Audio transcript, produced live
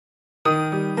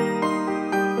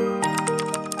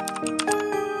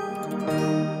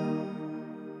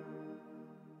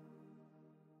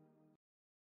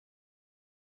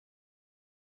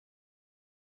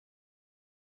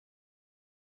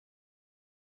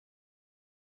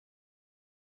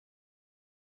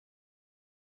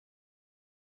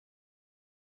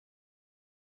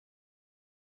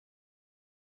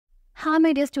Hi, my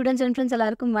dear students and friends,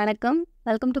 எல்லாருக்கும் வணக்கம்.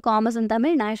 Welcome to commerce இன்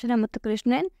தமிழ். நான் ஐஸ்வர்யா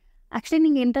முத்துகிருஷ்ணன். ஆக்சுவலி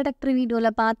நீங்கள் இன்ட்ரடக்டரி வீடியோவில்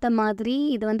பார்த்த மாதிரி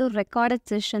இது வந்து ஒரு ரெக்கார்டட்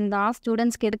செஷன் தான்.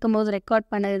 ஸ்டூடெண்ட்ஸ்க்கு எடுக்கும்போது ரெக்கார்ட்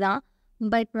பண்ணது தான்.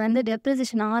 பட் வந்து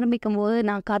டெப்ரிசியேஷன் ஆரம்பிக்கும் போது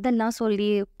நான் கதைலாம்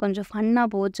சொல்லி கொஞ்சம் ஃபன்னாக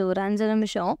போச்சு ஒரு 5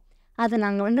 நிமிஷம். அதை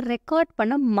நாங்கள் வந்து ரெக்கார்ட்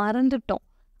பண்ண மறந்துட்டோம்.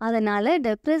 அதனால்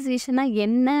டெப்ரிசியேஷனாக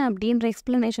என்ன அப்படின்ற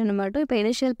எக்ஸ்ப்ளனேஷன் மட்டும் இப்போ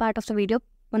initial part of the video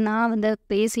நான் வந்து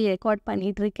பேசி ரெக்கார்ட்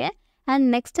பண்ணிகிட்டு இருக்கேன். அண்ட்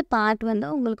நெக்ஸ்ட் பார்ட் வந்து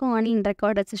உங்களுக்கும் on in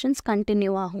recorded sessions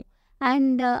continue ஆகும்.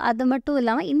 அண்ட் அது மட்டும்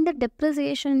இல்லாமல் இந்த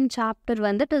டெப்ரிசியேஷன் சாப்டர்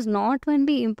வந்து it is not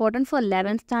only important for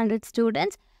 11th standard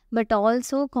students but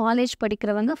also college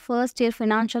படிக்கிறவங்க ஃபர்ஸ்ட் இயர்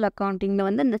ஃபினான்ஷியல் அக்கௌண்டிங்கில்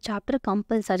வந்து இந்த சாப்டர்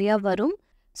கம்பல்சரியாக வரும்.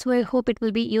 So I hope it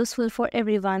will be useful for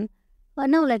every one.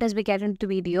 Now let us be get into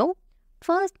video.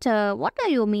 First, what do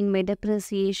you mean by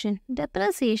depreciation?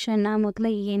 Depreciation முதல்ல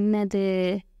என்னது?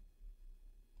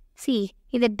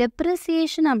 இது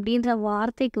depreciation அப்படின்ற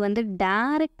வார்த்தைக்கு வந்து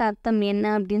டைரக்ட் அர்த்தம் என்ன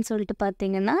அப்படின்னு சொல்லிட்டு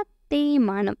பார்த்தீங்கன்னா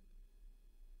தேய்மானம்.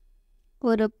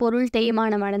 ஒரு பொருள்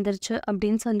தேய்மானம் அடைஞ்சிருச்சு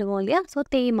அப்படின்னு சொல்லுவோம் இல்லையா? ஸோ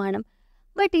தேய்மானம்.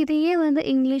 பட் இதையே வந்து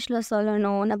இங்கிலீஷில்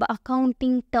சொல்லணும், நம்ம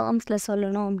அக்கௌண்டிங் டேர்ம்ஸில்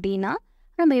சொல்லணும் அப்படின்னா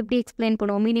நம்ம எப்படி எக்ஸ்பிளைன்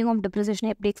பண்ணுவோம்? மீனிங் ஆஃப்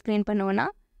டெப்ரிசியேஷன் எப்படி எக்ஸ்பிளைன் பண்ணுவோன்னா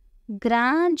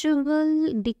gradual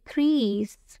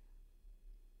decrease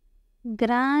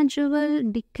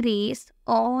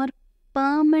or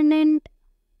permanent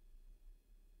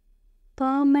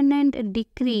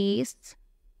decrease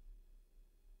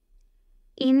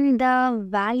in the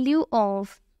value of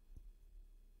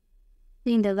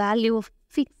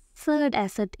fixed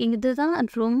asset. இதுதான்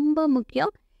ரொம்ப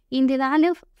முக்கியம். இந்த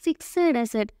வேல்யூ ஆஃப் ஃபிக்ஸட்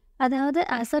அசெட், அதாவது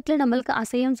அசட்டில் நம்மளுக்கு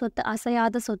அசையும் சொத்து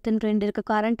அசையாத சொத்துன்னு ரெண்டு இருக்குது,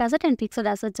 current asset and fixed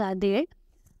assets. அதே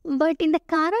பட் இந்த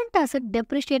கரண்ட் அசட்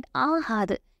டெப்ரிஷியேட்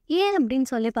ஆகாது. ஏன் அப்படின்னு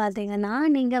சொல்லி பார்த்தீங்கன்னா,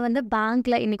 நீங்கள் வந்து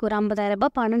பேங்க்கில் இன்றைக்கி ஒரு 50,000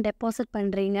 ரூபாய் பணம் டெபாசிட்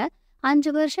பண்ணுறீங்க. 5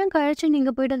 வருஷம் கழிச்சு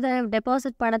நீங்கள் போய்ட்டு அந்த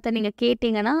டெபாசிட் பணத்தை நீங்கள்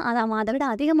கேட்டிங்கன்னா அவன் அதை விட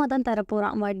அதிகமாக தான்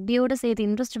தரப்போகிறான். வட்டியோடு சேர்த்து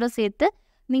இன்ட்ரெஸ்ட்டோட சேர்த்து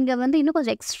நீங்கள் வந்து இன்னும்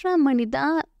கொஞ்சம் எக்ஸ்ட்ரா மணி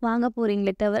தான் வாங்க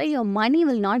போகிறீங்களே தவிர your money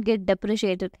will not get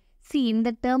deprecated. இந்த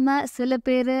டேர்மை சில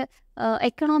பேர்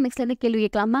எக்கனாமிக்ஸ்லேருந்து கேள்வி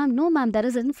கேட்கலாம். Ma'am no ma'am there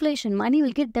is inflation, money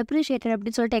will get deprecated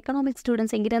அப்படின்னு சொல்லிட்டு எக்கனாமிக்ஸ்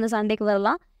ஸ்டூடெண்ட்ஸ் எங்கிட்ட அந்த சண்டைக்கு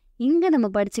வரலாம். இங்கே நம்ம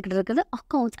படிச்சுக்கிட்டு இருக்குது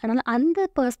அக்கௌண்ட்ஸ். அதனால் அந்த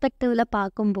பெர்ஸ்பெக்டிவில்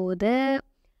பார்க்கும்போது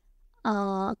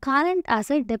கரண்ட்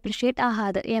அசட் டெப்ரிஷியேட்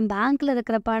ஆகாது. என் பேங்க்கில்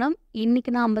இருக்கிற பணம் இன்றைக்கி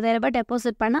நான் 50,000 ரூபாய்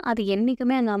டெபாசிட் பண்ணால் அது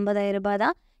என்றைக்குமே அந்த 50,000 ரூபாய்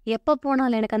தான். எப்போ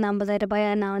போனாலும் எனக்கு அந்த 50,000 ரூபாயை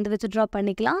நான் வந்து வித்ட்ரா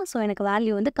பண்ணிக்கலாம். ஸோ எனக்கு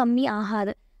வேல்யூ வந்து கம்மி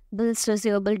ஆகாது. பில்ஸ்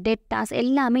ரிசீவபிள், டெட் டாஸ்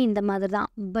எல்லாமே இந்த மாதிரி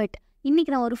தான். பட்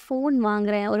இன்றைக்கி நான் ஒரு ஃபோன்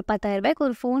வாங்குகிறேன், ஒரு 10,000 ரூபாய்க்கு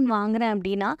ஒரு ஃபோன் வாங்குகிறேன்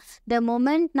அப்படின்னா த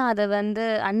மொமெண்ட் நான் அதை வந்து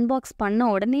அன்பாக்ஸ் பண்ண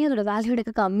உடனே அதோட வேல்யூ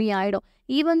எனக்கு கம்மி ஆகிடும்.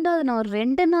 ஈவன் தான் அதை நான் ஒரு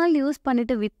 2 நாள் யூஸ்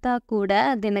பண்ணிவிட்டு விற்றா கூட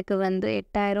அது எனக்கு வந்து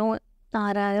 8,000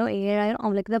 6,000 7,000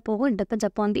 அவங்களுக்கு தான் போகும். டிபெண்ட்ஸ்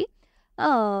அப்பான் தி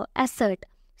அசட்.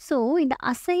 ஸோ இந்த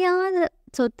அசையாத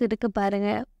சொத்து இருக்குது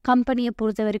பாருங்கள், கம்பெனியை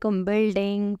பொறுத்த வரைக்கும்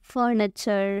பில்டிங்,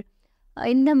 ஃபர்னிச்சர்,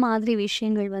 இந்த மாதிரி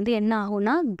விஷயங்கள் வந்து என்ன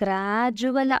ஆகும்னா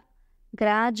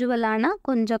கிராஜுவலானா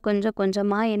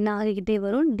கொஞ்சமாக என்ன ஆகிக்கிட்டே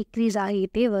வரும், டிக்ரீஸ்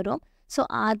ஆகிக்கிட்டே வரும். ஸோ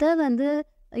அதை வந்து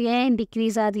ஏன்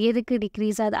டிக்ரீஸ் ஆகுது, எதுக்கு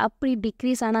டிக்ரீஸ் ஆகுது, அப்படி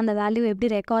டிக்ரீஸ் ஆனால் அந்த வேல்யூ எப்படி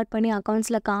ரெக்கார்ட் பண்ணி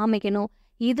அக்கௌண்ட்ஸில் காமிக்கணும்,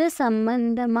 இது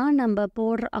சம்மந்தமாக நம்ம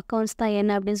போடுற அக்கௌண்ட்ஸ் தான்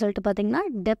என்ன அப்படின்னு சொல்லிட்டு பார்த்தீங்கன்னா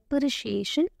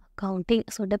depreciation accounting.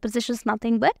 So depreciation is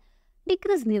nothing but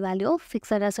degrees the value of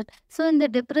fixed asset. So இந்த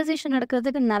டெப்ரிசியேஷன்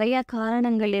நடக்கிறதுக்கு நிறையா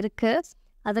காரணங்கள் இருக்குது.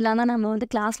 அதெல்லாம் தான் நம்ம வந்து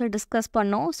கிளாஸில் டிஸ்கஸ்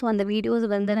பண்ணோம். ஸோ அந்த வீடியோஸ்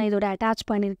வந்து நான் இதோட அட்டாச்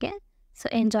பண்ணியிருக்கேன். So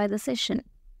enjoy the session.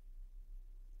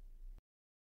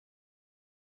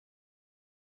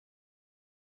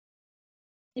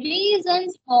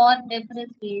 Reasons for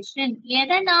depreciation.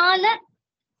 எதனால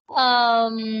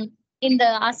இந்த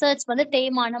அசட்ஸ் வந்து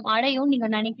தேய்மானம் அடையும் நீங்க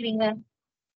நினைக்கிறீங்க?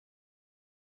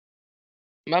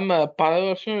 மேம் பல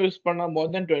வருஷம் யூஸ் பண்ணா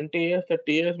மோர் தென் 20 years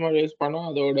 30 years மேல யூஸ் பண்ணா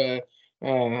அதோட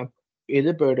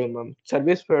இது போயிடும் மேம்,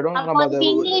 சர்வீஸ் போயிடும். நம்ம அத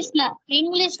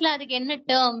இங்கிலீஷ்ல அதுக்கு என்ன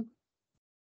டேர்ம்?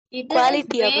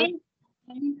 குவாலிட்டி.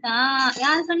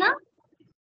 யார் சொன்னா?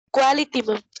 Quality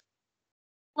ma'am.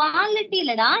 குவாலிட்டி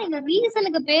இல்லடா, இந்த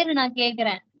ரீசனுக்கு பேரு நான்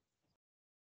கேக்குறேன்.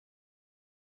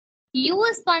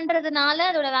 யூஸ் பண்றதுனால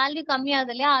அதோட வேல்யூ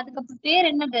கம்மியாகுது இல்லையா, அதுக்கு பேர்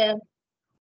என்னது?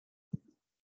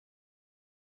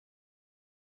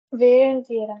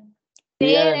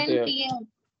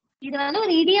 இது வந்து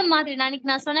ஒரு இடியம் மாதிரி.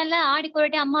 நான் சொன்னேன்ல ஆடிக்கு ஒரு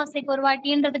வாட்டி அமாவாசைக்கு ஒரு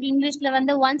வாட்டின்றதுக்கு இங்கிலீஷ்ல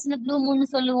வந்து ஒன்ஸ் இன் ப்ளூ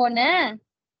மூன் சொல்லுவோன்னு.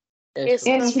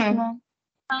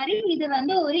 இது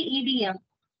வந்து ஒரு இடியம்.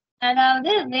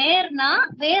 அதாவது வேர்னா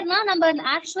நம்ம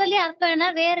ஆக்சுவலி அர்த்தம் என்ன,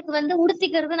 வேருக்கு வந்து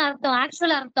உடுத்திக்கிறதுன்னு அர்த்தம்,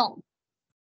 ஆக்சுவல் அர்த்தம்.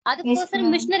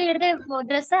 அதுக்கோசரம் மிஷினரி எடுத்து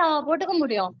ட்ரெஸ் போட்டுக்க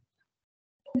முடியும்.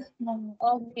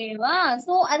 ஓகேவா?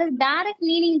 சோ அது டைரக்ட்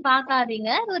மீனிங்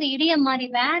பார்க்காதீங்க, ஒரு இடியம் மாதிரி.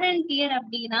 வேர் அண்ட் டியர்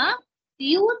அப்படின்னா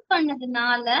யூஸ்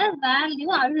பண்ணதுனால வேல்யூ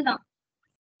அழுதான்.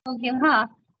 ஓகேவா?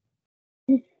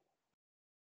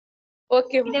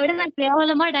 ஓகே இதை விட நான்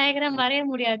கேவலமா டயக்ராம் வரைய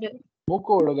முடியாது.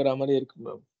 மூக்கு ஒழுகுற மாதிரி இருக்கு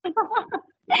மேம்.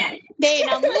 டேய்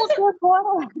நான் மூக்கு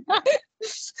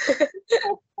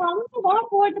கண்ணுதான்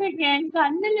போட்டிருக்கேன்,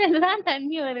 கண்ணுல தான்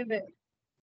தண்ணி வருது.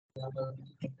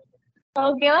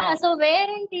 ஓகேவா? So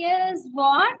variant here is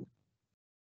what?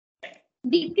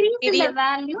 Decrease in the Idiom.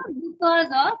 value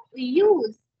because of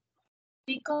use,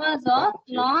 because of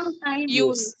long time use.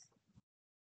 Use.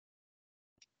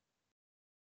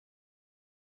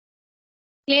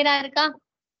 கிளியரா இருக்கா?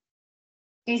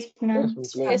 Yes, ma'am,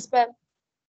 clear. Yes, ma'am.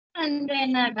 And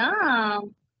என்னன்னா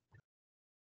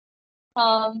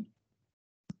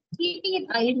keeping it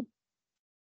idle.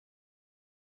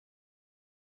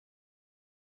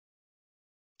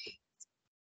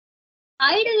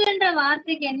 ஐடில்ன்ற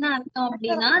வார்த்தைக்கு என்ன அர்த்தம்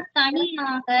அப்படின்னா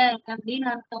தனியாக அப்படின்னு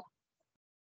அர்த்தம்.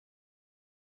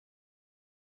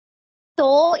 ஸோ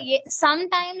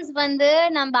சம்டைம்ஸ் வந்து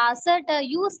நம்ம அசட்டை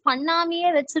யூஸ் பண்ணாமையே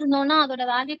வச்சிருந்தோம்னா அதோட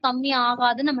வேல்யூ கம்மி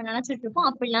ஆகாதுன்னு நம்ம நினைச்சிட்டு இருக்கோம்.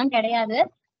 அப்படிலாம் கிடையாது.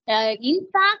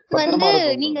 இன்ஃபேக்ட் வந்து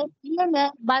நீங்க இல்லைங்க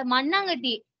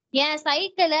மண்ணாங்கட்டி என்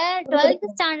சைக்கிளை 12th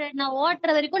ஸ்டாண்டர்ட் நான்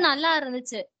ஓட்டுற வரைக்கும் நல்லா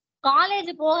இருந்துச்சு.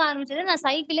 காலேஜ் போக ஆரம்பிச்சது நான்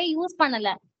சைக்கிளே யூஸ்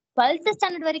பண்ணல. 12th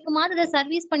ஸ்டாண்டர்ட் வரைக்குமாவது அதை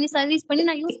சர்வீஸ் பண்ணி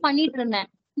நான் யூஸ் பண்ணிட்டு இருந்தேன்.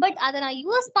 பட் அதை நான்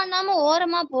யூஸ் பண்ணாம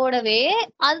ஓரமா போடவே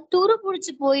அது துரு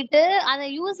புடிச்சு போயிட்டு அதை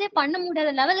யூஸே பண்ண முடியாத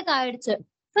லெவலுக்கு ஆயிடுச்சு.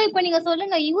 சோ இப்ப நீங்க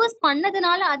சொல்லுங்க, யூஸ்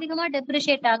பண்ணதுனால அதிகமா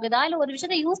டெப்ரிஷியேட் ஆகுதா இல்ல ஒரு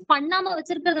விஷயத்த யூஸ் பண்ணாம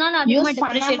வச்சிருக்கிறதுனால அதிகமா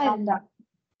டெப்ரிஷியேட் ஆகுதா?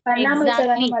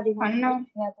 Exactly.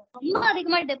 ரொம்ப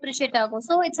அதிகமா டெப்ரிஷியேட் ஆகும்.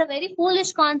 So it's a very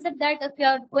foolish concept that if you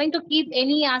are going to keep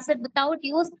any asset without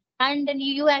use and then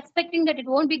you are expecting that it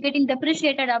won't be getting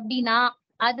depreciated அப்படின்னா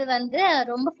அது வந்து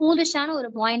ரொம்ப ஃபூலிஷான ஒரு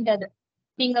point. அது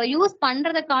நீங்க யூஸ்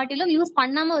பண்றதை காட்டிலும் யூஸ்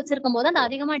பண்ணாம வச்சிருக்கும் போது அது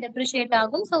அதிகமா டெப்ரிஷியேட்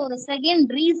ஆகும். ஸோ ஒரு second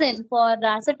reason for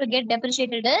asset to get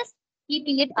depreciated is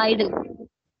keeping it idle.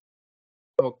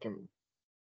 Okay.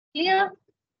 Clear?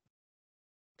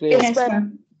 Clear. Yes, ma'am.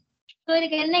 So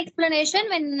இதுக்கு என்ன explanation?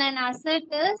 When an asset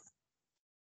is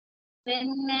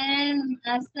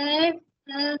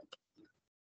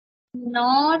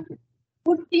not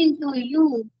put into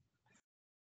use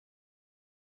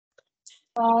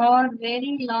for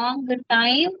very long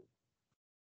time.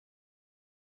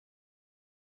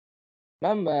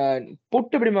 Ma'am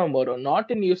put எப்படி ma'am வரும்?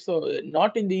 Not in use,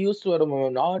 not in the use வரும்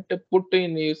ma'am. Not put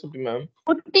in use எப்படி ma'am?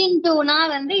 Put into னா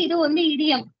வந்து இது வந்து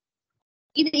இடியம்.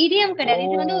 இது இடியம் கிடையாது,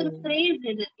 இது வந்து ஒரு phrase.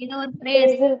 இது ஒரு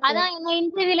phrase. அதான் என்ன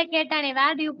இன்டர்வியூல கேட்டானே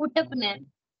where do you put upன்னு.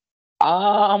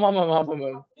 ஆமா மேம், ஆமா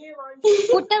மேம்.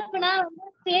 Put upனா வந்து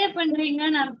ஸ்டே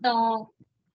பண்றீங்கன்னு அர்த்தம்.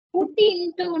 Put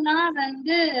into னா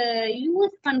வந்து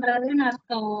யூஸ் பண்றதுன்னு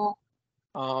அர்த்தம்.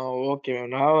 ஓகே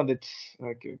மேம், நான் வந்துச்சு.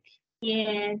 Okay okay.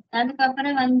 எஸ்.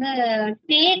 அதுக்கப்புறம் வந்து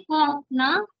டேக் ஆஃப்னா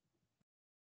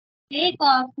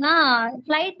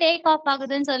ஃப்ளைட் டேக் ஆஃப்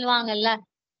ஆகுதுன்னு சொல்லுவாங்கல்ல.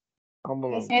 ஆமா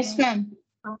ma'am. Yes, ma'am.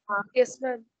 Yes,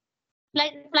 ma'am.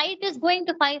 Flight is going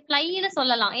to ஃப்ளைன்னு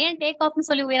சொல்லலாம். ஏன் டேக் ஆஃப்னு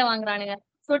சொல்லி உயர வாங்குறானுங்க.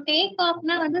 சோ டேக்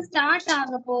ஆஃப்னா வந்து ஸ்டார்ட்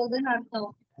ஆக போகுதுன்னு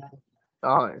அர்த்தம்.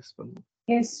 Yes ma'am.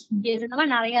 எஸ். இந்த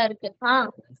மாதிரி நிறைய இருக்கு.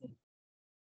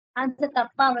 அது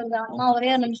தப்பா வருது. அம்மா ஒரே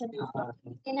ஒரு நிமிஷம்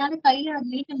என்னால கையில அது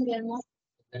நீட்ட முடியாதுமா.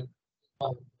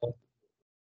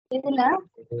 இதுல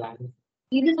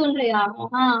இது சொல்றியா?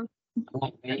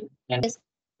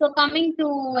 So coming to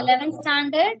 11th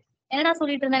standard என்னடா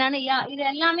சொல்லிட்டு இருந்தேன் நானு? இது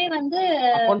எல்லாமே வந்து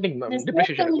அக்கவுண்டிங் மேம்,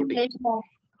 டிப்ரிசியேஷன் அக்கவுண்டிங்.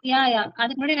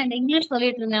 அதுக்கு முன்னாடி நான் இங்கிலீஷ்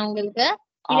சொல்லிட்டு இருந்தேன் உங்களுக்கு.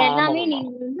 இது எல்லாமே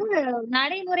நீங்க வந்து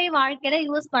நடைமுறை வாழ்க்கையில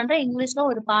யூஸ் பண்ற இங்கிலீஷ்ல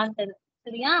ஒரு பார்ட். அது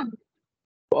சரியா?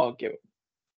 Okay.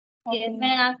 Yes,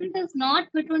 when an asset is not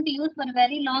put into use for a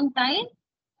very long time,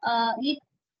 it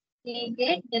may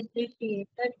get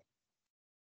depreciated.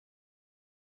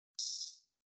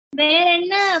 வேற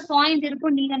என்ன பாயிண்ட்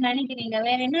இருக்கும் நீங்க நினைக்கிறீங்க?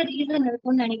 வேற என்ன ரீசன்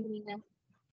இருக்கும்னு நினைக்கிறீங்க?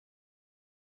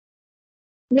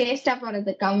 வேஸ்டா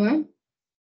போறதுக்கா மேம்?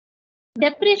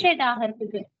 டெப்ரிஷியேட்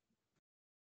ஆகிறதுக்கு.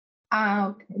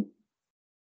 ஓகே.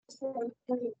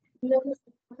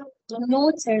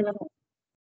 நோட்ஸ் எழுதணும்.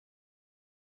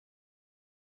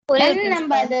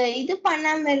 நம்ம அது இது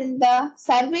பண்ணாம இருந்தா,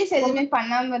 சர்வீஸ் எதுவுமே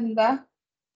பண்ணாம இருந்தா,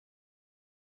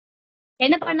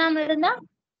 என்ன பண்ணாம இருந்தா?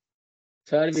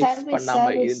 சர்வீஸ் பண்ணாம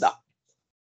இருந்தா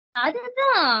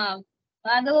அதுதான்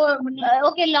அது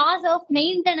ஓகே. லாஸ் ஆஃப்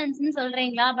மெயின்டெனன்ஸ்னு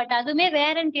சொல்றீங்களா? பட் அதுமே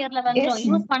வேர் அண்ட் டியர்ல வந்துரும்.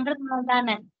 யூஸ் பண்றதுனால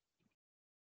தானே.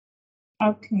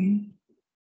 ஓகே.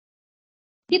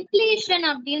 டிப்ளீஷன்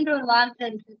அப்படின்ற ஒரு வார்த்தை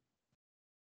இருக்கு.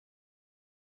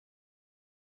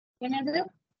 என்னது?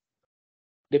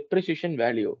 depreciation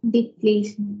value.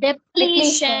 Depletion.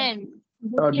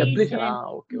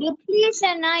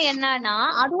 டெப்ளிஷன்னா என்னன்னா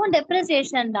அதுவும்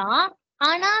டெப்ரிசியேஷன் தான்.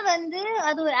 ஆனா வந்து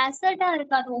அது ஒரு அசட்டா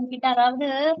இருக்காது உங்ககிட்ட. அதாவது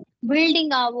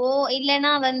பில்டிங்காவோ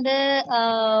இல்லைன்னா வந்து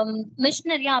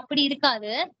மிஷினரியா அப்படி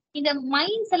இருக்காது. இந்த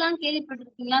மைன்ஸ் எல்லாம்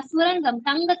கேள்விப்பட்டிருக்கீங்களா? சுரங்கம்,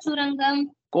 தங்க சுரங்கம்,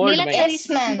 கோல்டு நிலக்கரி Yes,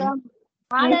 ma'am. சுரங்கம்,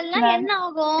 அதெல்லாம் ma'am. என்ன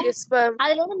ஆகும்? Yes, ma'am.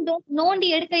 அதுல வந்து நோண்டி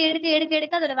எடுக்க எடுக்க எடுக்க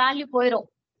எடுக்க அதோட வேல்யூ போயிடும்.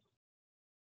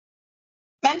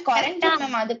 மேம் குறைஞ்சிரும்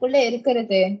மேம் அதுக்குள்ள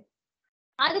இருக்கிறது.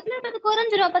 அதுக்குள்ள அது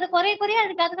குறைஞ்சிரும். அப்ப அது குறைய குறைய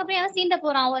அதுக்கப்புறம் ஏன் சீண்ட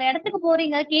போறான்? ஒரு இடத்துக்கு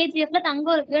போறீங்க, கேஜிஎஃப்ல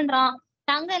தங்கம் இருக்குன்றான்,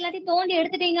 தங்கம் எல்லாத்தையும் தோண்டி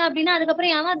எடுத்துட்டீங்க அப்படின்னா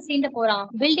அதுக்கப்புறம் ஏன் அது சீண்ட போறான்?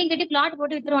 பில்டிங் கட்டி பிளாட்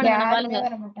போட்டு வித்துருவானுங்க நம்ம யாருமே ஆளுங்க.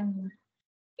 வர மாட்டாங்க.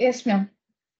 Yes ma'am.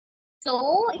 சோ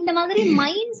இந்த மாதிரி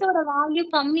மைன்ஸோட வேல்யூ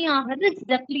கம்மி ஆகுறது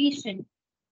டெப்ளீஷன்.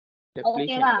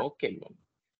 ஓகேவா? Okay ma'am.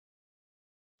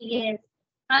 எஸ்.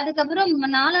 அதுக்கப்புறம்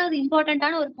 4வது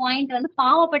இம்பார்ட்டன்டான ஒரு பாயிண்ட் வந்து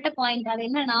பாவப்பட்ட பாயிண்ட். அது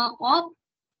என்னன்னா ஆஃப்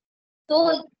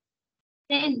சோல்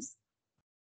சென்ஸ்.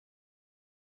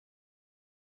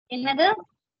 என்னது?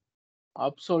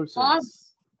 அப்சோல்சன்ஸ்.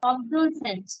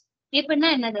 அப்சோல்சன்ஸ். எப்படின்னா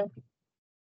என்னது?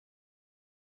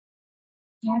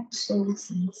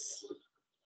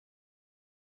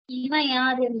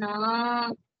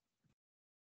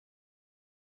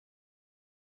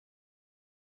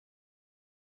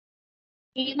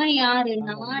 இவன்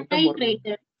யாருன்னா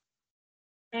டைப்ரைட்டர்.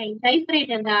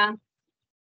 டைப்ரைட்டர்டா.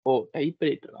 ஓ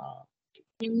டைப்ரைட்டரா?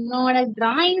 என்னோட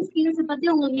டிராயிங் ஸ்கில்ஸ் பத்தி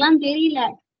உங்களுக்கு எல்லாம் தெரியல.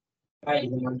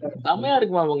 செமையா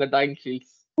இருக்கு மேம் உங்க டிராயிங்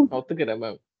ஸ்கில்ஸ். ஒத்துக்கிறேன்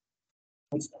மேம்.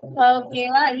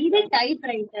 ஓகேவா? இது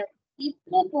டைப்ரைட்டர்.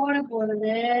 இப்போ போட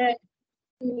போறது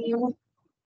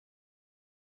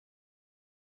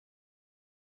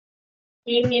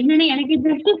என்னன்னு எனக்கு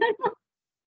தெரியல.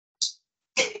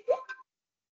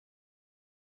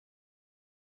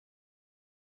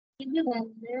 இது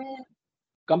வந்து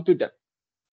கம்ப்யூட்டர்.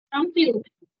 கம்ப்யூட்டர்.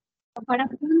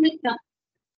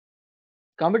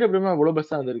 கம்ப்யூட்டர் எப்படிமா இவ்வளவு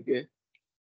பெருசா வந்திருக்கு?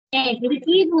 இது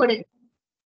கீபோர்டு.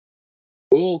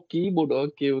 ஓ கீபோர்டு.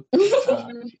 ஓகே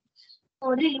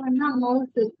ஒரு வந்து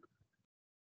மவுஸ்.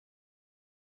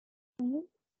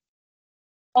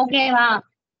 ஓகேவா?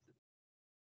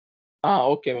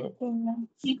 Okay ma'am.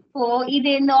 இப்போ இது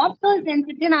இந்த ஆப்டல்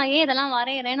சென்ஸுக்கு நான் ஏன் இதெல்லாம்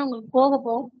வரையறேன்னு உங்களுக்கு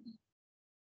போகும்.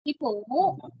 இப்போ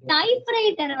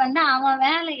டைப்ரைட்டர் வந்து அவன்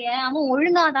வேலைய அவன்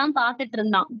ஒழுங்காதான் பாத்துட்டு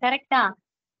இருந்தான். கரெக்டா?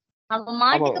 அவன்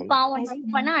மாட்டுக்கு பாவம்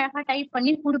டைப் பண்ண அழகா டைப்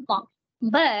பண்ணி கொடுப்பான்.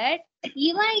 பட்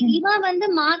இவன் வந்து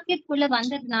மார்க்கெட் குள்ள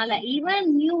வந்ததுனால, இவன்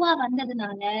நியூவா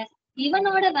வந்ததுனால,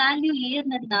 இவனோட வேல்யூ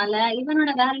ஏறினதுனால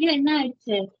இவனோட வேல்யூ என்ன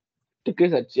ஆயிடுச்சு?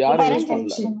 டிக்ரீஸ் ஆச்சு. யாரும் யூஸ்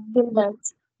பண்ணல.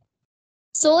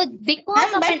 சோ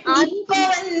பிகாஸ் ஆஃப் an இப்போ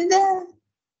வந்து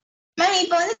மேம்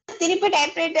இப்போ வந்து திருப்பி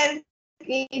டைப்ரைட்டர்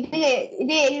இது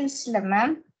ஏறிடுச்சுல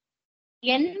மேம்.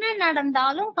 என்ன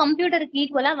நடந்தாலும் கம்ப்யூட்டருக்கு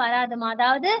ஈக்குவலா வராதுமா.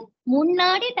 அதாவது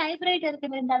முன்னாடி டைப்ரைட்டருக்கு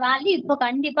இருந்த வேல்யூ இப்போ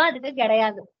கண்டிப்பா அதுக்கு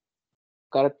கிடையாது.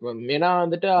 Correct ma'am. ஏன்னா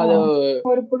வந்துட்டு அது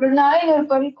ஒரு பொருள்னால ஒரு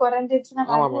பொருள் குறைஞ்சிருச்சுன்னா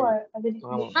ஆமா value மேம். அது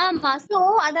இருக்கு. ஆமா. சோ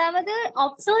அதாவது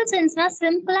அப்சோல்சன்ஸ்னா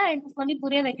சிம்பிளா எனக்கு சொல்லி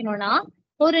புரிய வைக்கணும்னா,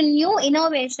 ஒரு நியூ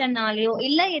இனோவேஷன்னாலயோ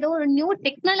இல்ல ஏதோ ஒரு நியூ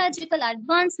டெக்னாலஜிக்கல்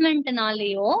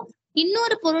அட்வான்ஸ்மெண்ட்னாலயோ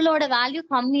இன்னொரு பொருளோட வேல்யூ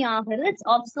கம்மி ஆகுறது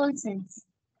அப்சோல்சன்ஸ்.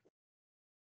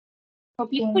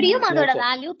 இப்படியும் அதோட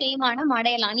வேல்யூ தேய்மானம்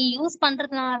அடையலாம். நீ யூஸ்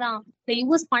பண்றதுனாலதான்,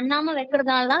 யூஸ் பண்ணாம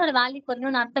வைக்கிறதுனாலதான் அதோட வேல்யூ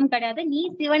குறையணும்னு அர்த்தம் கிடையாது. நீ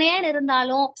சிவனேன்னு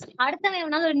இருந்தாலும்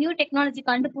அடுத்தவன் ஒரு நியூ டெக்னாலஜி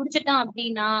கண்டுபிடிச்சிட்டான்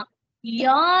அப்படின்னா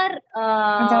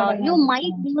you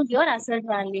might lose your asset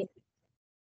value.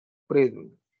 புரியுது.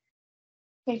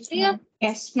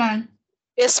 Yes ma'am.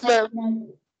 Yes, ma'am.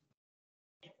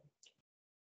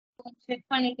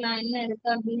 Check பண்ணிக்கலாம் என்ன இருக்கு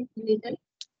அப்படின்னு சொல்லிட்டு.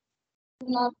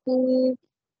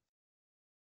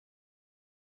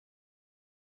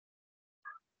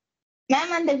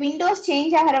 மேம் அந்த விண்டோஸ்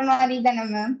சேஞ்ச் ஆகிற மாதிரி தானே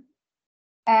மேம்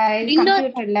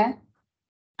கம்ப்யூட்டர்ல?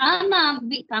 ஆமா,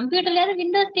 கம்ப்யூட்டர்ல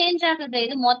விண்டோஸ் சேஞ்ச் ஆகுது.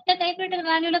 இது மொத்த டைப்ரைட்டர்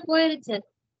வேல்யூல போயிருச்சு.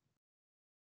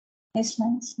 Yes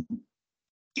ma'am.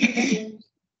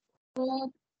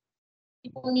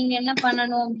 இப்போ நீங்க என்ன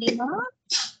பண்ணணும் அப்படின்னா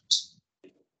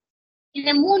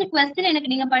இந்த 3 क्वेश्चन எனக்கு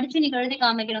நீங்க படிச்சு நீங்க எழுதி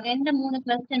காமிக்கணும். எந்த 3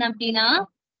 क्वेश्चन அப்படின்னா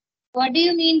what do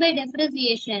you mean by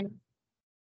depreciation?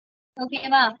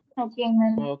 ஓகேவா? Okay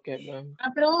ma'am. Okay ma'am.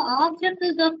 அப்புறம்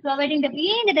ஆப்ஜெக்டிவ்ஸ் ஆஃப் ப்ரொவைடிங்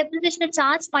ஏன் இந்த டெப்ரிசியேஷனை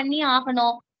சார்ஜ் பண்ணி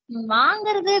ஆகணும்?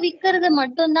 வாங்குறது விக்கிறது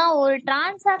மட்டும்தான். ஒரு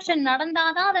டிரான்சாக்ஷன்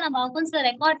நடந்தாதான் அதை நம்ம அக்கௌண்ட்ஸ்ல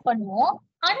ரெக்கார்ட் பண்ணுவோம்.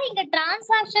 ஆனா இங்க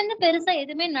டிரான்சாக்ஷன் பெருசா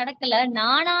எதுவுமே நடக்கல.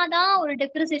 நானாதான் ஒரு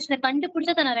டெப்ரிசியேஷனை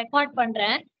கண்டுபிடிச்சு அதை நான் ரெக்கார்ட்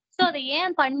பண்றேன். சோ அதை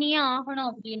ஏன் பண்ணியே ஆகணும்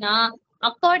அப்படின்னா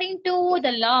according to the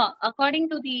law, according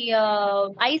to the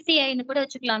ஐசிஐன்னு கூட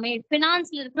வச்சுக்கலாமே,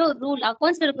 பினான்ஸ்ல இருக்கிற ஒரு ரூல்,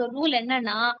 அக்கௌண்ட்ஸ்ல இருக்கிற ஒரு ரூல்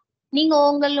என்னன்னா, நீங்க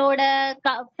உங்களோட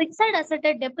பிக்சட்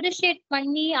அசெட்டை டெப்ரிஷியேட்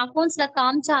பண்ணி அக்கௌண்ட்ஸ்ல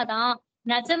காமிச்சாதான்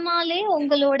நிஜமாலே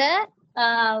உங்களோட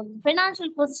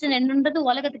பினான்சியல் பொசிஷன் என்னன்றது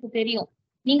உலகத்துக்கு தெரியும்.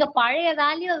 நீங்க பழைய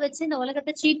வேல்யூ வச்சு இந்த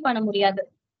உலகத்தை சீட் பண்ண முடியாது.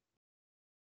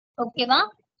 ஓகேவா?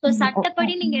 சோ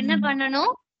சட்டப்படி நீங்க என்ன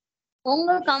பண்ணணும்,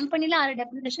 உங்க கம்பெனில அது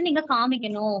டெப்ரிசியேஷன் நீங்க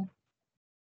காமிக்கணும்.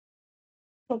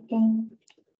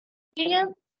 Clear?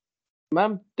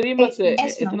 Ma'am 3 months Yes,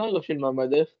 ma'am. எத்தனை கொஸ்டின் மேம்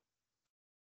அது?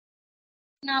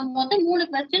 நான் மொத்தம் 3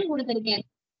 கொஸ்டின் கொடுத்திருக்கேன்.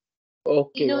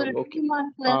 ஓகே இது ஒரு ma'am, okay. 2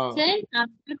 mark question,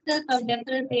 objectives of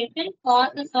depreciation,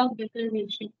 causes of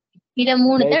depreciation. இத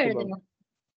 3 தான் ரைட் மேம். எழுதணும்.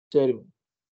 சரி மேம்.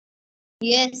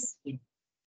 எஸ்.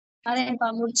 அதேப்பா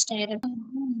முடிச்சிட்டேன்.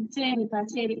 சரிப்பா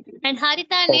சரி. And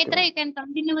Haritha, Okay, Netra, ma'am. you can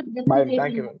continue with Bye, thank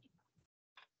depreciation. you, ma'am.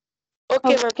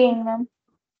 Okay ma'am. Okay ma'am.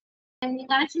 நீ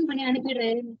correction பண்ணி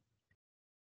அனுப்பிடுறேன்.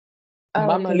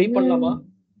 மேம் நான் லீவ் பண்ணலாமா?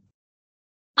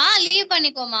 லீவ்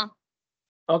பண்ணிக்கோமா.